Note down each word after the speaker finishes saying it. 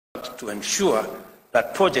to ensure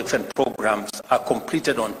that projects and programs are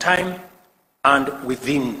completed on time and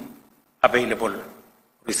within available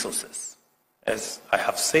resources. As I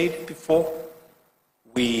have said before,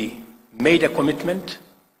 we made a commitment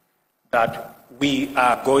that we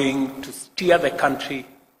are going to steer the country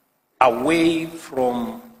away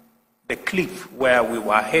from the cliff where we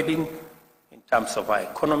were heading in terms of our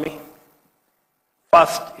economy.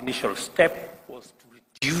 First initial step was to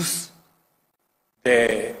reduce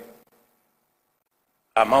the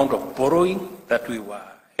amount of borrowing that we were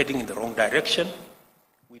heading in the wrong direction.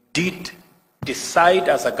 We did decide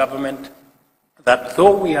as a government that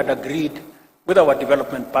though we had agreed with our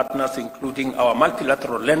development partners, including our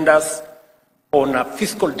multilateral lenders, on a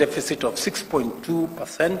fiscal deficit of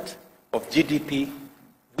 6.2% of GDP,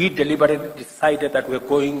 we deliberately decided that we're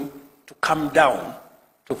going to come down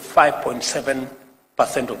to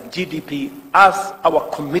 5.7% of GDP as our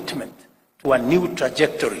commitment to a new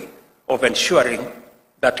trajectory of ensuring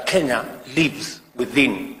that Kenya lives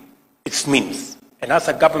within its means. And as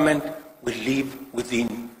a government, we live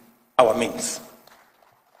within our means.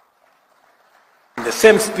 In the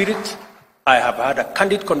same spirit, I have had a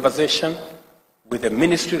candid conversation with the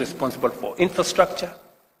ministry responsible for infrastructure,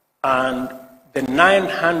 and the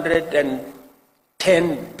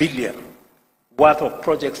 910 billion worth of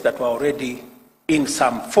projects that were already in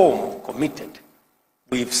some form committed.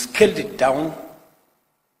 We've scaled it down,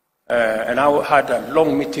 and I had a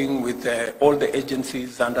long meeting with all the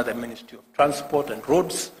agencies under the Ministry of Transport and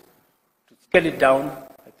Roads to scale it down.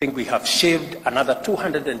 I think we have shaved another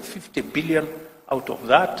 250 billion out of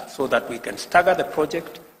that so that we can stagger the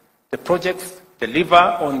projects, deliver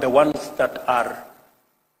on the ones that are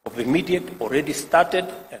of immediate, already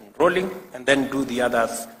started and rolling, and then do the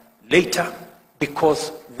others later,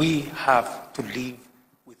 because we have to live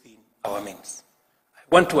within our means. I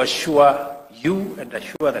want to assure you and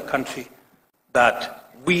assure the country that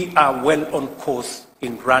we are well on course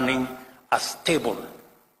in running a stable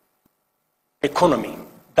economy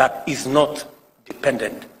that is not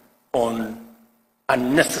dependent on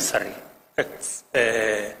unnecessary,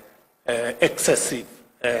 excessive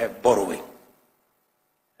borrowing.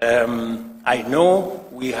 I know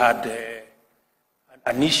we had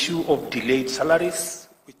an issue of delayed salaries,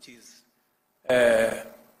 which is,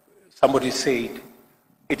 somebody said,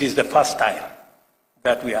 it is the first time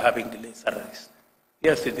that we are having delayed salaries.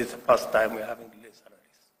 Yes, it is the first time we are having delayed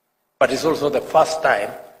salaries. But it's also the first time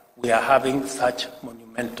we are having such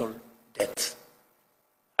monumental debts.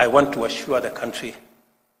 I want to assure the country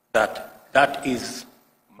that that is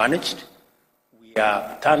managed. We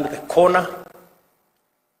have turned the corner.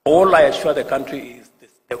 All I assure the country is this,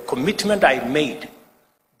 the commitment I made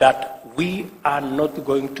that we are not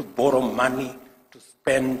going to borrow money to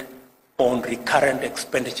spend on recurrent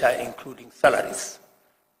expenditure, including salaries.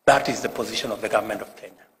 That is the position of the government of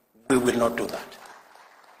Kenya. We will not do that.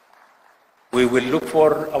 We will look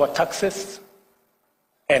for our taxes,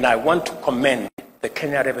 and I want to commend the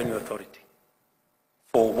Kenya Revenue Authority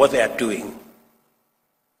for what they are doing.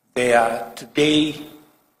 They are today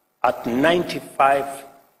at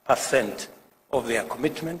 95% of their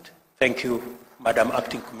commitment. Thank you, Madam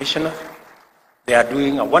Acting Commissioner. They are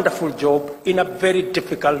doing a wonderful job in a very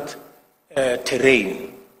difficult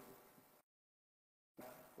terrain.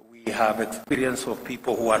 We have experience of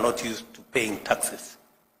people who are not used to paying taxes.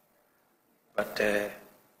 But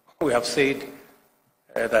we have said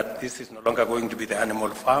that this is no longer going to be the animal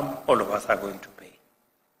farm. All of us are going to pay.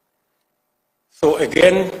 So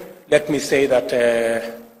again, let me say that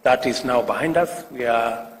that is now behind us. We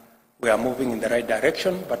are moving in the right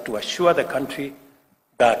direction, but to assure the country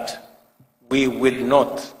that we will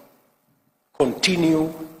not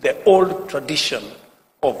continue the old tradition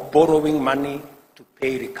of borrowing money to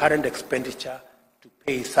pay recurrent expenditure, to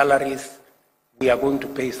pay salaries. We are going to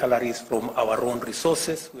pay salaries from our own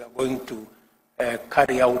resources. We are going to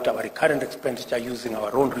carry out our recurrent expenditure using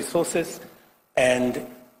our own resources, and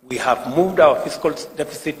we have moved our fiscal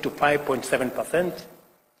deficit to 5.7%.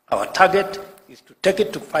 Our target is to take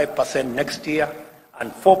it to 5% next year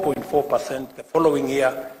and 4.4% the following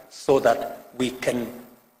year, so that we can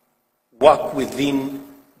work within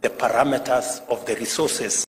the parameters of the resources